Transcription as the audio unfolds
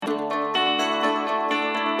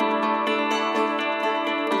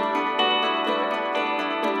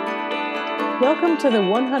Welcome to the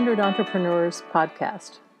 100 Entrepreneurs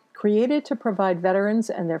podcast, created to provide veterans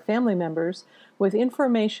and their family members with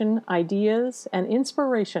information, ideas, and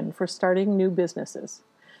inspiration for starting new businesses.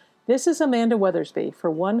 This is Amanda Weathersby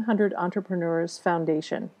for 100 Entrepreneurs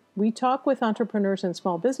Foundation. We talk with entrepreneurs and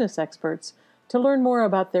small business experts to learn more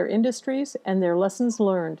about their industries and their lessons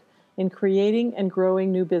learned in creating and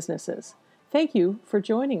growing new businesses. Thank you for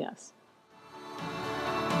joining us.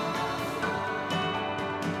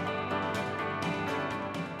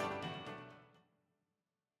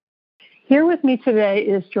 Here with me today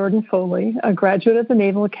is Jordan Foley, a graduate of the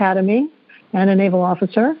Naval Academy and a naval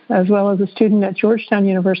officer, as well as a student at Georgetown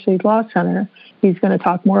University Law Center. He's going to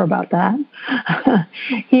talk more about that.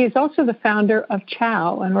 He is also the founder of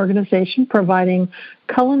CHOW, an organization providing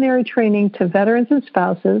culinary training to veterans and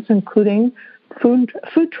spouses, including food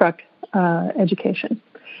truck education.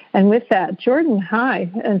 And with that, Jordan, hi,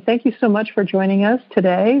 and thank you so much for joining us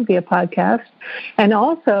today via podcast, and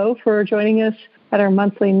also for joining us at our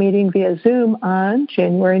monthly meeting via Zoom on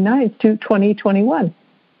January 9th, 2021.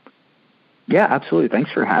 Yeah, absolutely.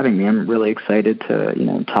 Thanks for having me. I'm really excited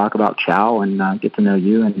to, talk about CHOW and get to know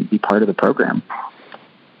you and be part of the program.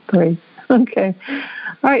 Great. Okay.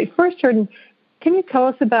 All right. First, Jordan, can you tell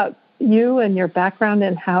us about you and your background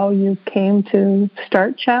and how you came to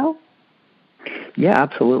start CHOW? Yeah,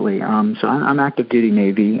 absolutely. So I'm active duty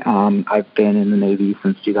Navy. I've been in the Navy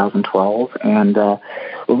since 2012, and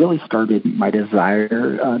what really started my desire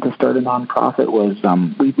to start a nonprofit was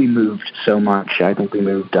we moved so much. I think we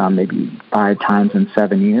moved maybe 5 times in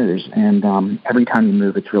 7 years, and every time you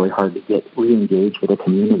move, it's really hard to get re-engaged with a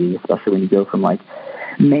community, especially when you go from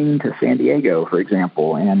Maine to San Diego, for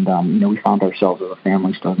example, and we found ourselves as a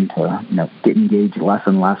family starting to get engaged less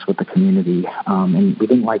and less with the community, and we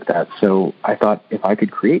didn't like that. So I thought if I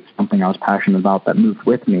could create something I was passionate about that moved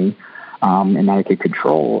with me, and that I could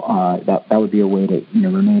control, that would be a way to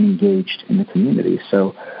remain engaged in the community.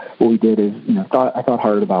 So what we did is I thought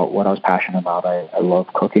hard about what I was passionate about. I love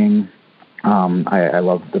cooking. I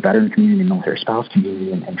love the veteran community, military spouse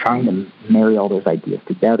community, and trying to marry all those ideas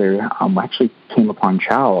together. I actually came upon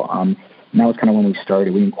CHOW, and that was kind of when we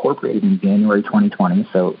started. We incorporated in January 2020,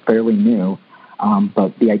 so fairly new.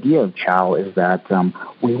 But the idea of CHOW is that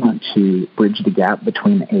we want to bridge the gap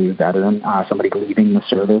between a veteran, somebody leaving the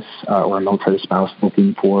service, or a military spouse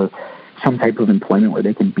looking for some type of employment where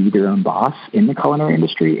they can be their own boss in the culinary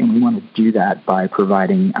industry, and we want to do that by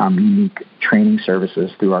providing unique training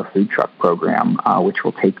services through our food truck program, which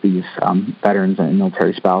will take these veterans and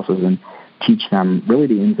military spouses and teach them really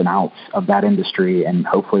the ins and outs of that industry, and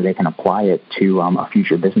hopefully they can apply it to a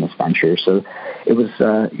future business venture. So it was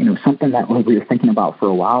something that we were thinking about for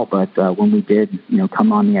a while, but when we did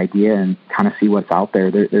come on the idea and kind of see what's out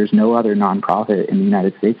there, there's no other nonprofit in the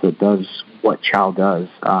United States that does what CHOW does.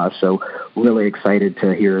 So really excited to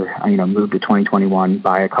move to 2021,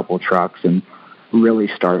 buy a couple trucks, and really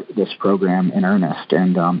start this program in earnest.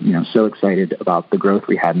 And so excited about the growth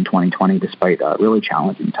we had in 2020 despite really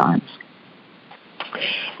challenging times.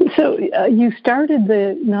 So you started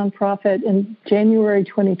the nonprofit in January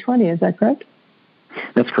 2020, is that correct?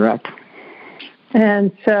 That's correct.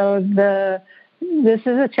 And so this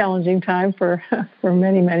is a challenging time for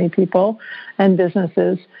many, many people and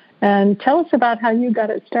businesses. And tell us about how you got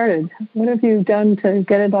it started. What have you done to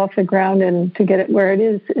get it off the ground and to get it where it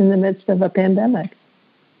is in the midst of a pandemic?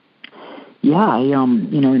 Yeah,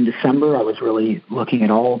 in December, I was really looking at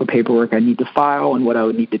all the paperwork I need to file and what I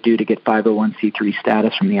would need to do to get 501c3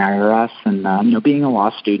 status from the IRS. And, being a law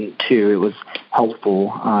student, too, it was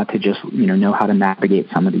helpful to just, know how to navigate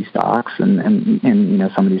some of these docs and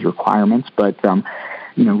some of these requirements. But,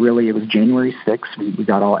 really it was January 6th. We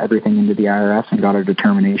got everything into the IRS and got our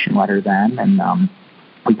determination letter then. And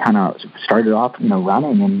we kind of started off,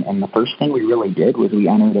 running. And the first thing we really did was we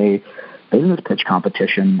entered a business pitch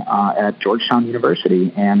competition at Georgetown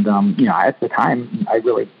University. And, at the time, I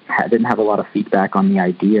really didn't have a lot of feedback on the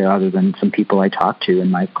idea other than some people I talked to in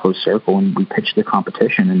my close circle, and we pitched the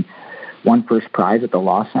competition and won first prize at the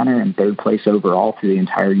Law Center and third place overall through the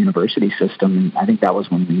entire university system. And I think that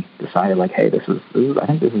was when we decided, hey, I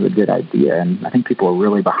think this is a good idea, and I think people are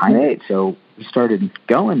really behind it. So we started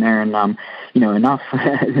going there, and enough,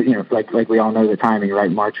 like we all know the timing,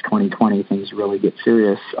 right? March 2020, things really get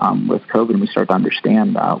serious with COVID, and we start to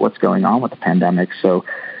understand what's going on with the pandemic. So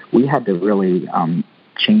we had to really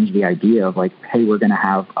change the idea of hey, we're going to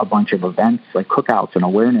have a bunch of events like cookouts and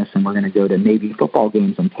awareness, and we're going to go to Navy football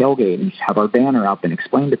games and tailgate and have our banner up and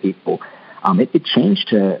explain to people. It changed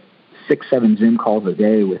to 6-7 Zoom calls a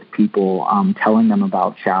day with people telling them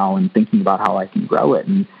about CHOW and thinking about how I can grow it.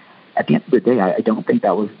 And at the end of the day, I don't think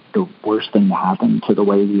that was the worst thing to happen to the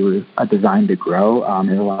way we were designed to grow.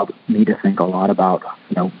 It allowed me to think a lot about,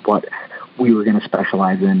 what we were going to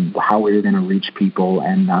specialize in, how we were going to reach people,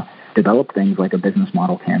 and develop things like a business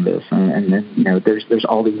model canvas. And then, there's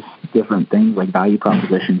all these different things like value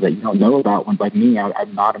propositions that you don't know about. When, like me,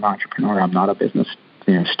 I'm not an entrepreneur. I'm not a business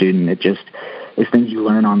student. It just is things you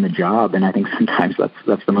learn on the job. And I think sometimes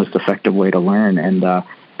that's the most effective way to learn. And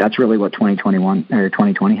that's really what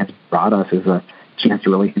 2020 has brought us, is a chance to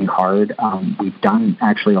really think hard. We've done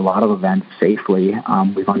actually a lot of events safely.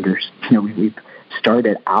 We've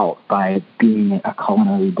started out by being a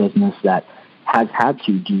culinary business that has had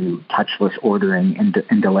to do touchless ordering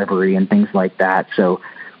and delivery and things like that. So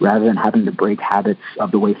rather than having to break habits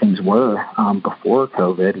of the way things were before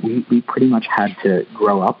COVID, we pretty much had to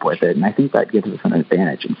grow up with it. And I think that gives us an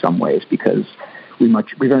advantage in some ways, because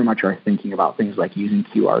we very much are thinking about things like using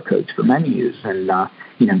QR codes for menus and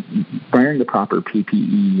wearing the proper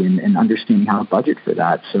PPE and understanding how to budget for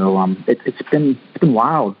that. So it's been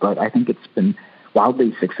wild, but I think it's been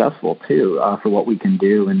wildly successful too for what we can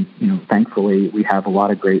do. And thankfully we have a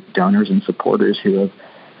lot of great donors and supporters who have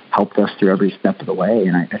helped us through every step of the way.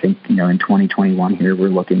 And I think in 2021 here we're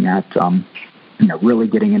looking at really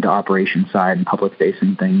getting into operation side and public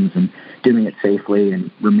facing things and doing it safely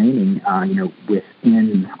and remaining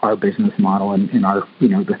within our business model and in our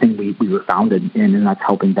the thing we were founded in, and that's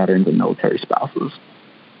helping veterans and military spouses.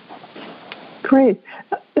 Great.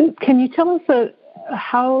 Can you tell us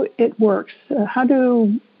how it works? How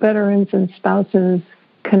do veterans and spouses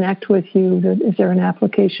connect with you? Is there an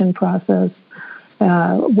application process?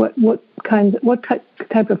 What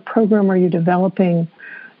type of program are you developing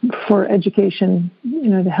for education?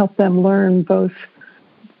 To help them learn both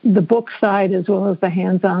the book side as well as the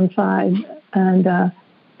hands-on side, and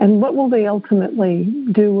what will they ultimately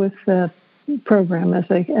do with the program as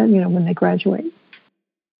they when they graduate?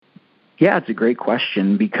 Yeah, it's a great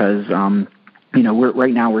question, because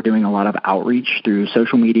we're doing a lot of outreach through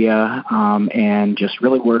social media and just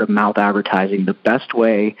really word of mouth advertising. The best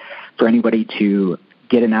way for anybody to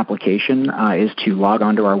get an application is to log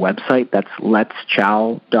onto our website. That's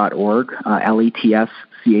letschow.org,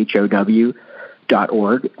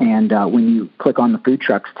 LETSCHOW.org. And when you click on the food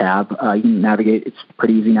trucks tab, you can navigate. It's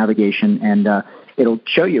pretty easy navigation, and it'll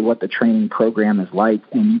show you what the training program is like,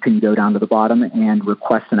 and you can go down to the bottom and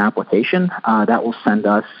request an application. That will send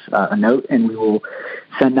us a note, and we will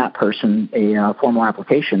send that person a formal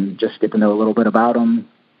application, just get to know a little bit about them,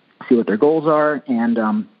 see what their goals are,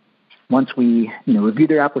 and once we review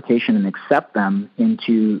their application and accept them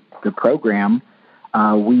into the program,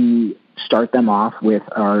 we start them off with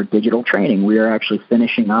our digital training. We are actually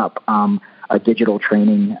finishing up a digital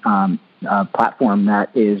training platform that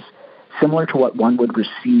is similar to what one would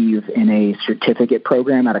receive in a certificate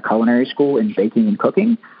program at a culinary school in baking and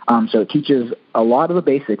cooking. So it teaches a lot of the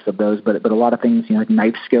basics of those, but a lot of things, like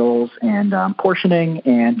knife skills and portioning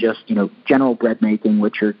and just, general bread making,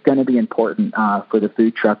 which are going to be important for the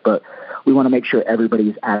food truck. But we want to make sure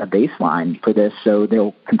everybody's at a baseline for this. So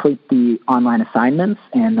they'll complete the online assignments,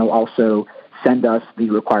 and they'll also send us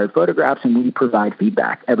the required photographs, and we provide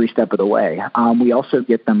feedback every step of the way. We also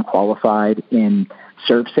get them qualified in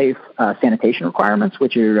ServSafe sanitation requirements,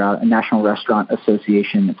 which are a National Restaurant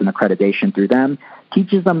Association. It's an accreditation through them.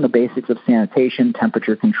 Teaches them the basics of sanitation,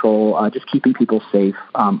 temperature control, just keeping people safe,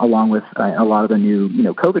 along with a lot of the new,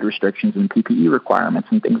 COVID restrictions and PPE requirements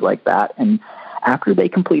and things like that. And after they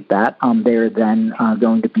complete that, they're then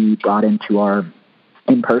going to be brought into our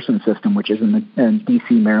in-person system, which is in the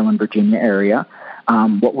D.C., Maryland, Virginia area.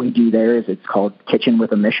 What we do there is it's called Kitchen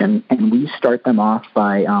with a Mission, and we start them off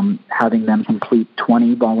by having them complete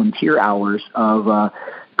 20 volunteer hours of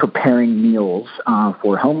preparing meals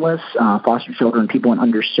for homeless, foster children, people in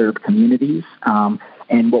underserved communities.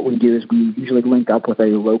 And what we do is we usually link up with a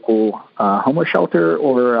local homeless shelter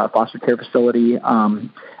or a foster care facility,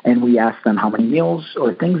 and we ask them how many meals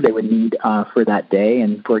or things they would need for that day.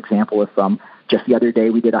 And, for example, if just the other day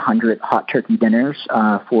we did 100 hot turkey dinners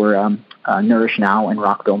for Nourish Now in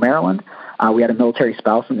Rockville, Maryland. We had a military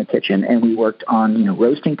spouse in the kitchen, and we worked on,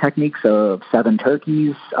 roasting techniques of 7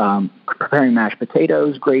 turkeys, preparing mashed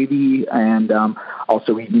potatoes, gravy, and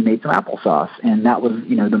also we made some applesauce. And that was,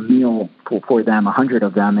 the meal for them, 100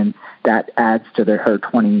 of them, and that adds to her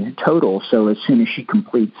 20 total. So as soon as she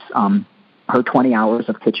completes her 20 hours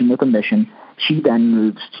of Kitchen with a Mission, she then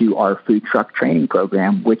moves to our food truck training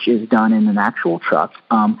program, which is done in an actual truck.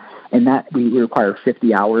 And that we require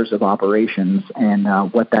 50 hours of operations. And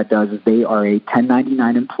what that does is they are a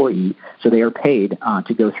 1099 employee, so they are paid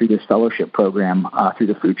to go through this fellowship program through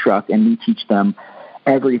the food truck, and we teach them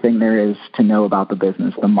everything there is to know about the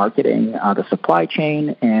business, the marketing, the supply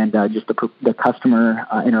chain, and just the customer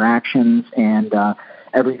interactions and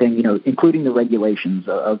everything, including the regulations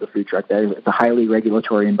of the food truck. It's a highly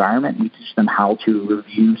regulatory environment. We teach them how to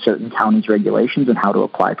review certain counties' regulations and how to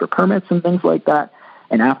apply for permits and things like that.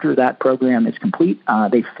 And after that program is complete,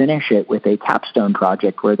 they finish it with a capstone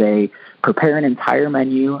project where they prepare an entire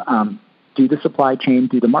menu, do the supply chain,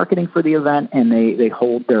 do the marketing for the event, and they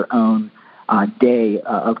hold their own day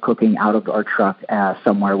of cooking out of our truck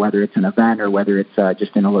somewhere, whether it's an event or whether it's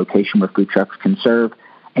just in a location where food trucks can serve.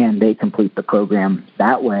 And they complete the program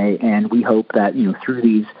that way. And we hope that, through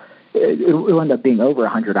these, it'll end up being over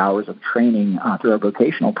 100 hours of training through our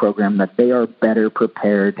vocational program, that they are better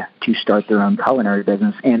prepared to start their own culinary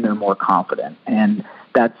business and they're more confident. And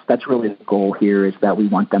that's really the goal here, is that we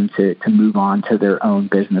want them to move on to their own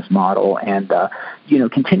business model and,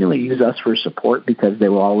 continually use us for support, because they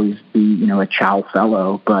will always be, a Chow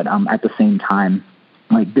fellow. But at the same time,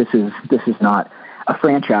 like, this is not a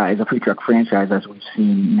franchise, a food truck franchise, as we've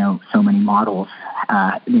seen, so many models,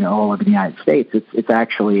 all over the United States. It's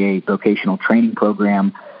actually a vocational training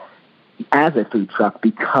program as a food truck,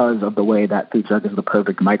 because of the way that food truck is the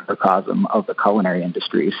perfect microcosm of the culinary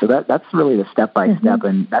industry. So that's really the step-by-step,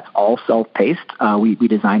 and that's all self-paced. We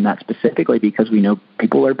designed that specifically because we know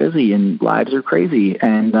people are busy and lives are crazy,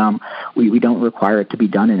 and we don't require it to be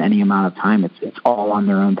done in any amount of time. It's all on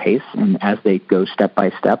their own pace, and as they go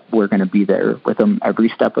step-by-step, we're going to be there with them every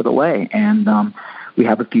step of the way. And we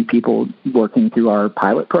have a few people working through our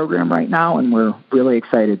pilot program right now, and we're really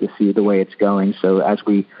excited to see the way it's going. So as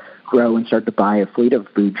we grow and start to buy a fleet of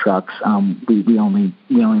food trucks, we only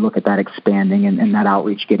look at that expanding and that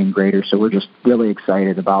outreach getting greater. So we're just really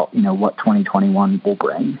excited about what 2021 will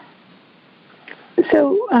bring.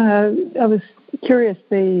 So I was curious,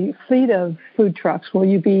 the fleet of food trucks, will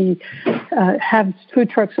you be have food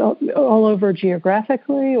trucks all over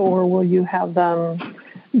geographically, or will you have them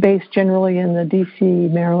based generally in the D.C.,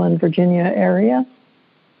 Maryland, Virginia area?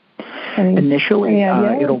 Initially,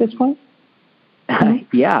 at this point?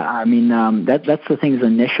 Yeah, I mean, that's the thing is,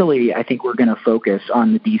 initially, I think we're going to focus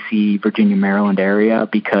on the D.C., Virginia, Maryland area,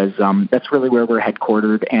 because that's really where we're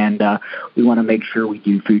headquartered, and we want to make sure we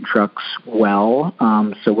do food trucks well.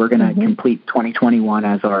 So we're going to complete 2021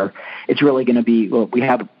 as it's really going to be, we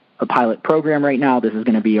have a pilot program right now. This is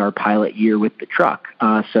going to be our pilot year with the truck.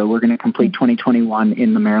 So we're going to complete 2021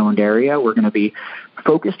 in the Maryland area. We're going to be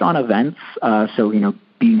focused on events. So,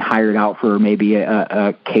 being hired out for maybe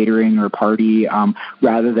a catering or party,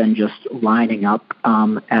 rather than just lining up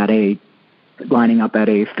at a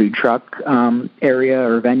food truck area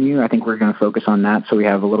or venue. I think we're going to focus on that, so we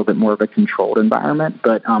have a little bit more of a controlled environment.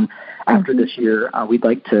 But after this year, we'd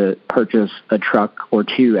like to purchase a truck or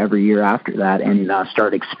two every year after that and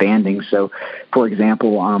start expanding. So, for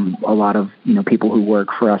example, a lot of people who work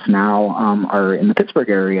for us now are in the Pittsburgh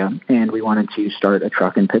area, and we wanted to start a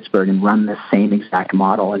truck in Pittsburgh and run the same exact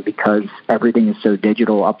model. And because everything is so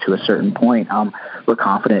digital up to a certain point, we're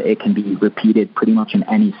confident it can be repeated pretty much in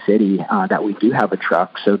any city that we do have a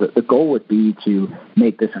truck. So the goal would be to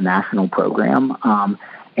make this a national program.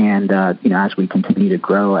 And as we continue to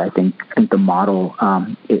grow, I think the model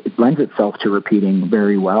it lends itself to repeating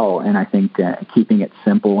very well. And I think keeping it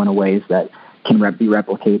simple in ways that can be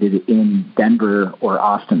replicated in Denver or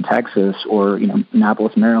Austin, Texas, or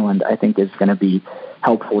Annapolis, Maryland, I think is going to be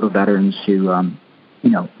helpful to veterans who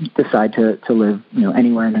decide to live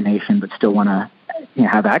anywhere in the nation, but still want to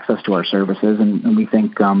have access to our services. And we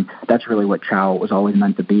think that's really what Chow was always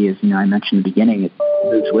meant to be. Is I mentioned in the beginning, it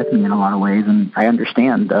moves with me in a lot of ways, and I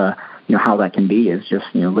understand how that can be, is just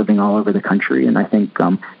living all over the country. And I think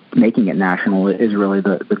making it national is really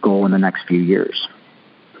the goal in the next few years.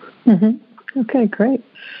 Mm-hmm. Okay, great.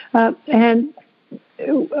 And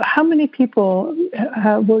how many people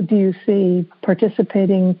do you see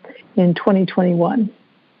participating in 2021?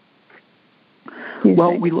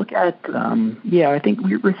 Well, we look at, I think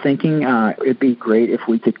we were thinking it'd be great if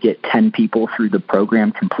we could get 10 people through the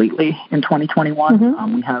program completely in 2021.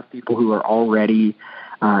 Mm-hmm. We have people who are already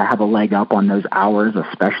have a leg up on those hours,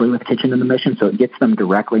 especially with Kitchen in the Mission, so it gets them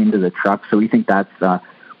directly into the truck. So we think that's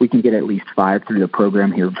we can get at least 5 through the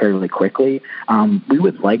program here fairly quickly. We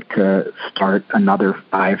would like to start another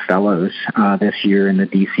 5 fellows this year in the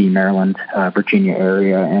D.C., Maryland, Virginia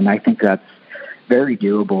area, and I think that's very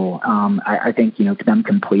doable. I think, them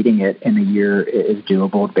completing it in a year is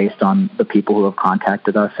doable based on the people who have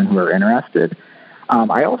contacted us and who are interested.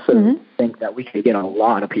 I also think that we could get a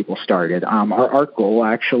lot of people started. Our goal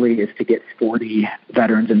actually is to get 40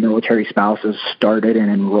 veterans and military spouses started and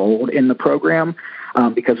enrolled in the program.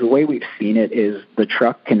 because the way we've seen it is the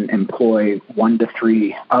truck can employ 1 to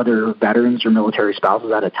 3 other veterans or military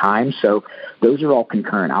spouses at a time. So those are all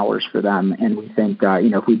concurrent hours for them. And we think,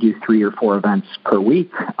 if we do 3 or 4 events per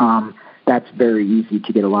week, that's very easy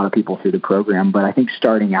to get a lot of people through the program. But I think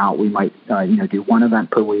starting out, we might, do 1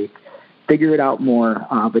 event per week, figure it out more,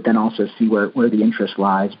 but then also see where the interest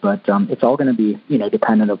lies. But it's all going to be,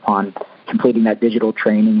 dependent upon completing that digital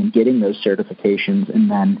training and getting those certifications, and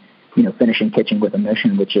then, finishing Kitchen with a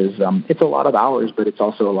Mission, which is, it's a lot of hours, but it's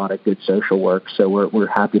also a lot of good social work. So we're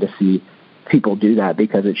happy to see people do that,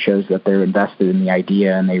 because it shows that they're invested in the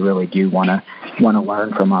idea and they really do want to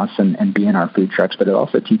learn from us and be in our food trucks. But it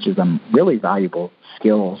also teaches them really valuable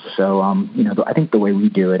skills. So, I think the way we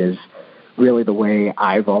do it is really the way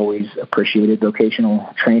I've always appreciated vocational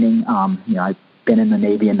training. I've been in the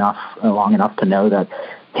Navy long enough to know that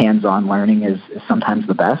hands-on learning is sometimes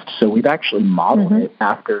the best. So we've actually modeled it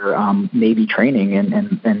after Navy training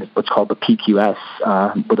and what's called the PQS,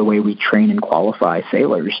 with the way we train and qualify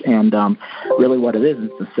sailors. And really what it is,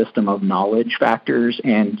 it's a system of knowledge factors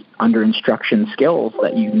and under instruction skills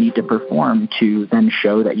that you need to perform to then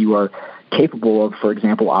show that you are capable of, for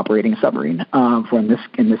example, operating a submarine. In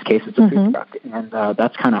this case, it's a food truck, and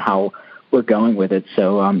that's kind of how we're going with it.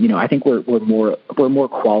 So, I think we're more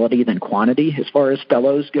quality than quantity as far as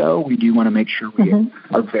fellows go. We do want to make sure we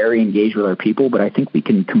are very engaged with our people, but I think we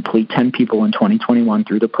can complete 10 people in 2021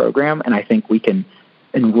 through the program, and I think we can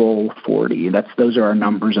enroll 40. Those are our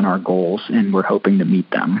numbers and our goals, and we're hoping to meet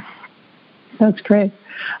them. That's great.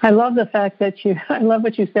 I love the fact that I love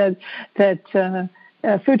what you said, that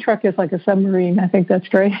a food truck is like a submarine. I think that's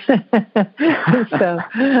great.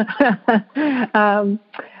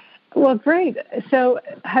 Well, great. So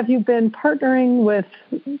have you been partnering with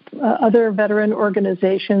other veteran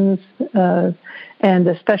organizations, and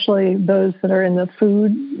especially those that are in the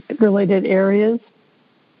food-related areas?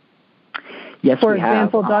 Yes, For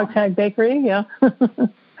example, Dog Tag Bakery, yeah.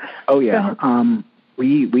 Oh, yeah.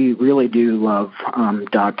 We really do love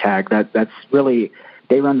Dog Tag. That's really...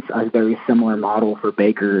 They run a very similar model for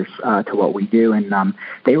bakers to what we do, and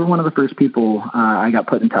they were one of the first people I got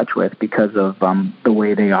put in touch with because of the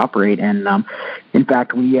way they operate. And in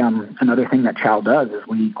fact, we another thing that Chow does is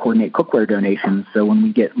we coordinate cookware donations. So when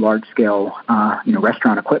we get large-scale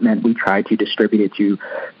restaurant equipment, we try to distribute it to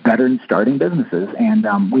veterans starting businesses.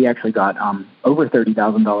 And we actually got over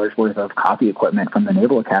 $30,000 worth of coffee equipment from the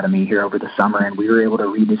Naval Academy here over the summer, and we were able to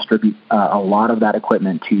redistribute a lot of that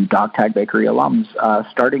equipment to Dog Tag Bakery alums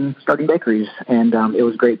starting bakeries, and it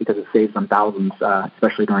was great because it saves them thousands,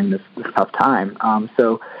 especially during this tough time.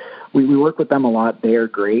 So we work with them a lot. They are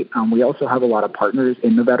great. We also have a lot of partners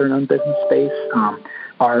in the veteran-owned business space.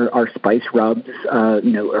 Our spice rubs,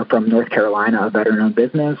 are from North Carolina, a veteran-owned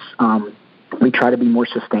business. We try to be more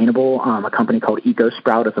sustainable. A company called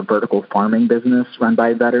EcoSprout is a vertical farming business run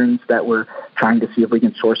by veterans that we're trying to see if we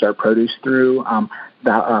can source our produce through.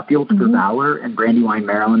 Fields for Valor in Brandywine,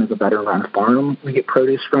 Maryland is a veteran-run farm we get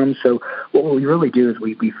produce from. So what we really do is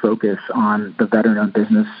we focus on the veteran-owned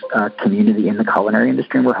business community in the culinary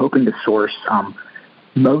industry, and we're hoping to source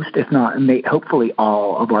most, if not hopefully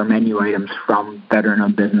all, of our menu items from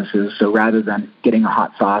veteran-owned businesses. So rather than getting a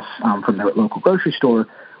hot sauce from their local grocery store,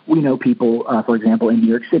 we know people, for example, in New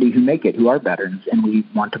York City who make it, who are veterans, and we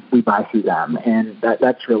buy through them. And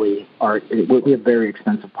that's really we have very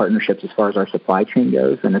extensive partnerships as far as our supply chain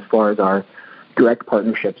goes. And as far as our direct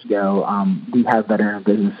partnerships go, we have veteran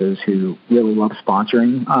businesses who really love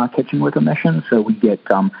sponsoring Kitchen with a Mission. So we get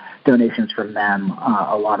donations from them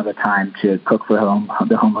a lot of the time to cook for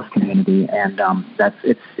the homeless community. And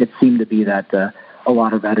it seemed to be that a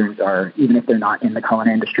lot of veterans are, even if they're not in the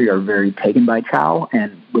culinary industry, are very taken by Chow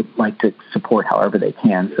and would like to support however they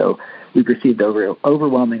can. So we've received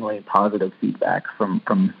overwhelmingly positive feedback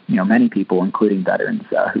from many people, including veterans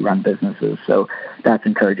who run businesses. So that's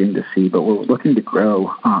encouraging to see. But we're looking to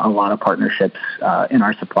grow a lot of partnerships in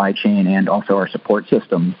our supply chain and also our support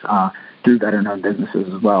systems through veteran-owned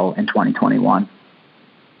businesses as well in 2021.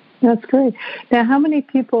 That's great. Now, how many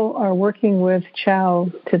people are working with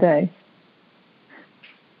Chow today?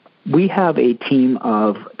 We have a team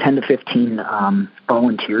of 10 to 15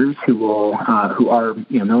 volunteers who are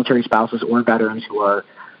military spouses or veterans who are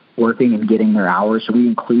working and getting their hours. So we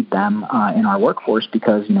include them in our workforce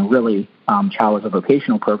because really Chow is a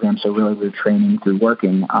vocational program. So really we're training through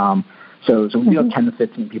working. So we do have 10 to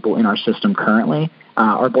 15 people in our system currently.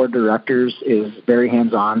 Our board of directors is very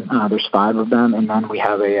hands-on. There's 5 of them, and then we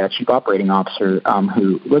have a chief operating officer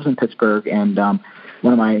who lives in Pittsburgh and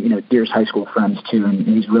one of my, dearest high school friends too, and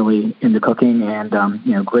he's really into cooking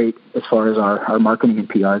and, great as far as our marketing and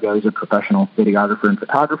PR goes. He's a professional videographer and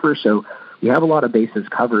photographer, so we have a lot of bases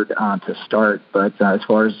covered to start. But as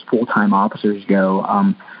far as full-time officers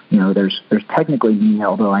go, there's technically me,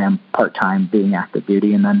 although I am part-time being active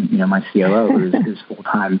duty, and then my COO is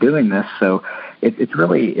full-time doing this. So it's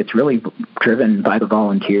really driven by the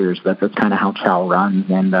volunteers. That's kind of how CHOW runs,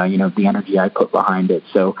 and the energy I put behind it.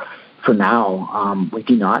 So for now, we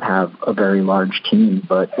do not have a very large team,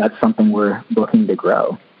 but that's something we're looking to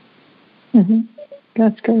grow. Mm-hmm.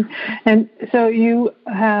 That's great. And so you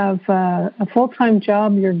have a full-time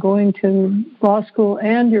job, you're going to law school,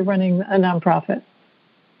 and you're running a nonprofit.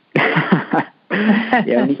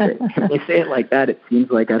 Yeah, when you say it like that, it seems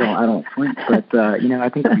like I don't sleep. But I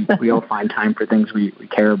think we all find time for things we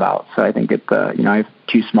care about. So I think I have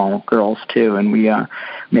 2 small girls too, and we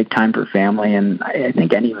make time for family. And I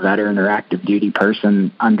think any veteran or active duty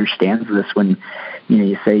person understands this when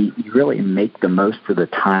you say you really make the most of the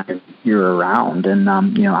time you're around. And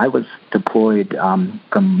I was deployed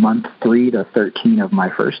from month 3 to 13 of my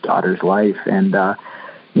first daughter's life, and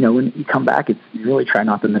when you come back, you really try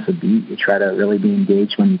not to miss a beat. You try to really be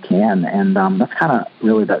engaged when you can, and that's kind of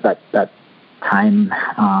really that time,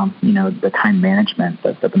 the time management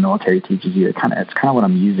that the military teaches you. It's kind of what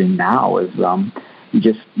I'm using now. Is you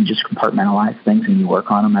just compartmentalize things and you work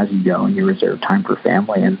on them as you go, and you reserve time for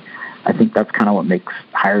family. And I think that's kind of what makes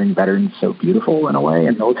hiring veterans so beautiful in a way.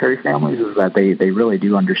 And military families is that they really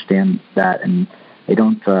do understand that, and they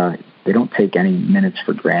don't take any minutes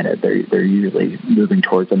for granted. They're usually moving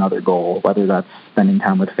towards another goal, whether that's spending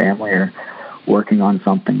time with family or working on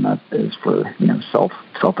something that is for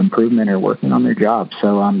self improvement or working on their job.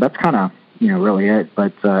 So that's kind of really it.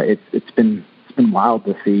 But it's been wild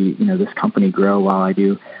to see this company grow while I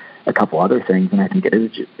do a couple other things. And I think it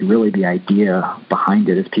is really the idea behind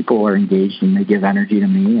it is people are engaged and they give energy to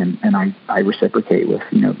me, and I reciprocate with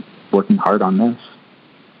working hard on this.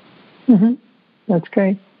 Mm-hmm. That's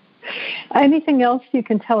great. Anything else you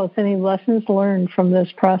can tell us? Any lessons learned from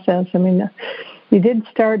this process? I mean, you did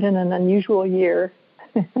start in an unusual year,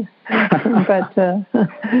 but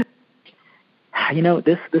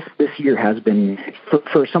this year has been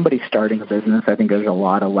for somebody starting a business. I think there's a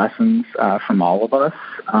lot of lessons from all of us,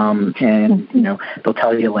 and they'll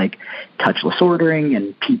tell you like touchless ordering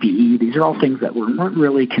and PPE. These are all things that weren't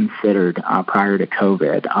really considered prior to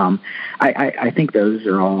COVID. I think those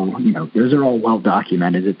are all well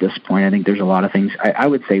documented at this point. I think there's a lot of things. I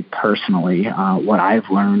would say personally, what I've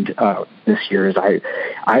learned this year is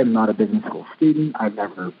I am not a business school student. I've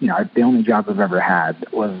never the only job I've ever had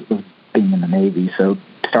was being in the Navy. So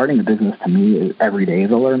starting a business to me every day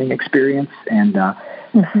is a learning experience. And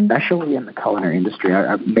especially in the culinary industry,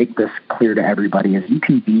 I make this clear to everybody, is you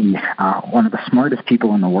can be one of the smartest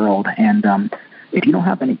people in the world. And if you don't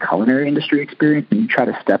have any culinary industry experience and you try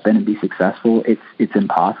to step in and be successful, it's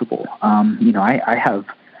impossible.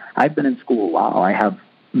 I've been in school a while. I have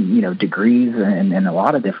degrees in a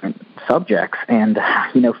lot of different subjects. And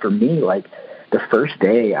for me, like, the first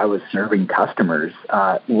day I was serving customers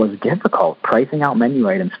was difficult. Pricing out menu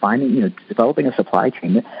items, developing a supply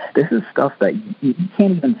chain. This is stuff that you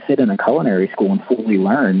can't even sit in a culinary school and fully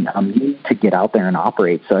learn. You need to get out there and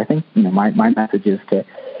operate. So I think my message is to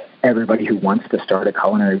everybody who wants to start a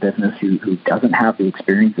culinary business who doesn't have the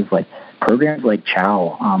experiences, like programs like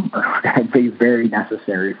CHOW are very, very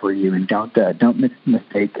necessary for you. And don't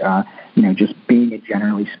mistake just being a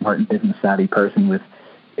generally smart and business savvy person with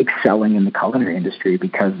excelling in the culinary industry,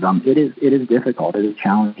 because it is difficult, it is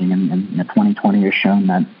challenging, and 2020 has shown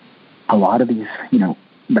that a lot of these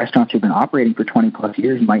restaurants who've been operating for 20 plus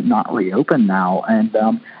years might not reopen now, and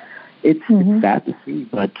it's sad to see,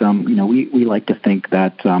 but we like to think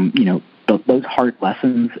that those hard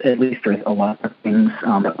lessons, at least are a lot of things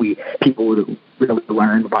that people would really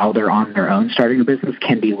learn while they're on their own starting a business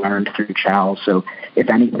can be learned through CHOW. So if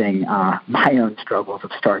anything, my own struggles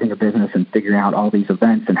of starting a business and figuring out all these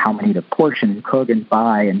events and how many to portion and cook and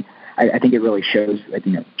buy, and I think it really shows that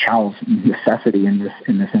CHOW's necessity in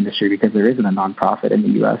this industry, because there isn't a nonprofit in the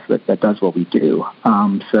U.S. that does what we do.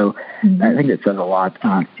 So I think it says a lot.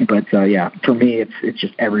 But for me, it's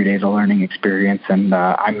just every day is a learning experience, and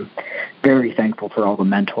I'm very thankful for all the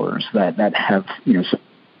mentors that have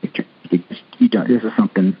this is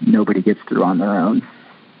something nobody gets through on their own.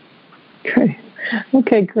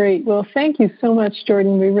 Okay, great. Well, thank you so much,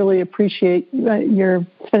 Jordan. We really appreciate your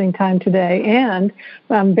spending time today, and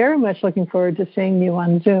I'm very much looking forward to seeing you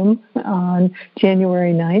on Zoom on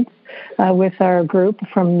January 9th with our group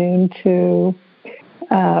from noon to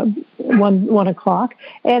 1 o'clock.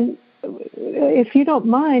 And if you don't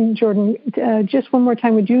mind, Jordan, just one more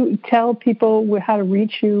time, would you tell people how to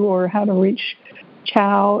reach you or how to reach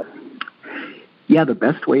CHOW? Yeah, the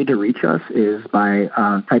best way to reach us is by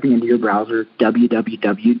typing into your browser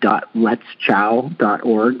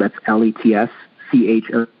www.letschow.org. That's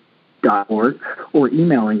LETSCHO.org, or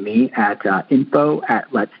emailing me at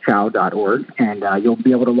info@letschow.org, and you'll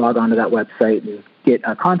be able to log onto that website and get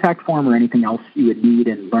a contact form or anything else you would need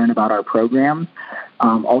and learn about our programs.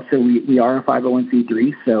 Also, we are a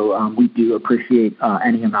 501c3, so we do appreciate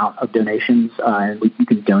any amount of donations, and you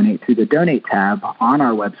can donate through the Donate tab on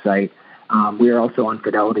our website. We are also on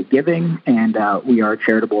Fidelity Giving, and we are a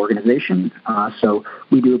charitable organization, so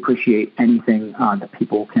we do appreciate anything that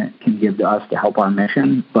people can give to us to help our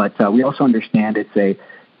mission. But we also understand it's a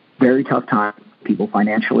very tough time for people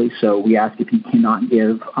financially, so we ask if you cannot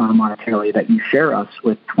give monetarily that you share us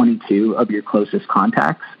with 22 of your closest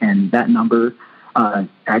contacts, and that number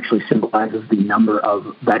actually symbolizes the number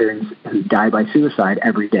of veterans who die by suicide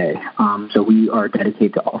every day. So we are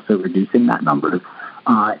dedicated to also reducing that number.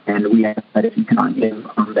 And we ask that if you cannot give,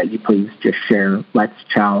 that you please just share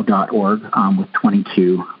letschow.org with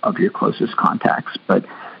 22 of your closest contacts. But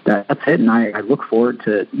that's it, and I look forward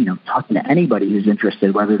to talking to anybody who's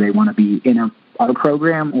interested, whether they want to be in our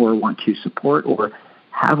program or want to support or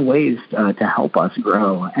have ways to help us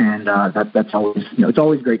grow. And that's always it's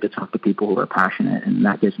always great to talk to people who are passionate, and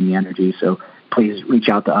that gives me energy. So please reach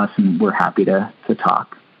out to us, and we're happy to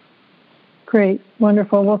talk. Great.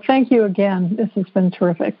 Wonderful. Well, thank you again. This has been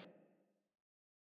terrific.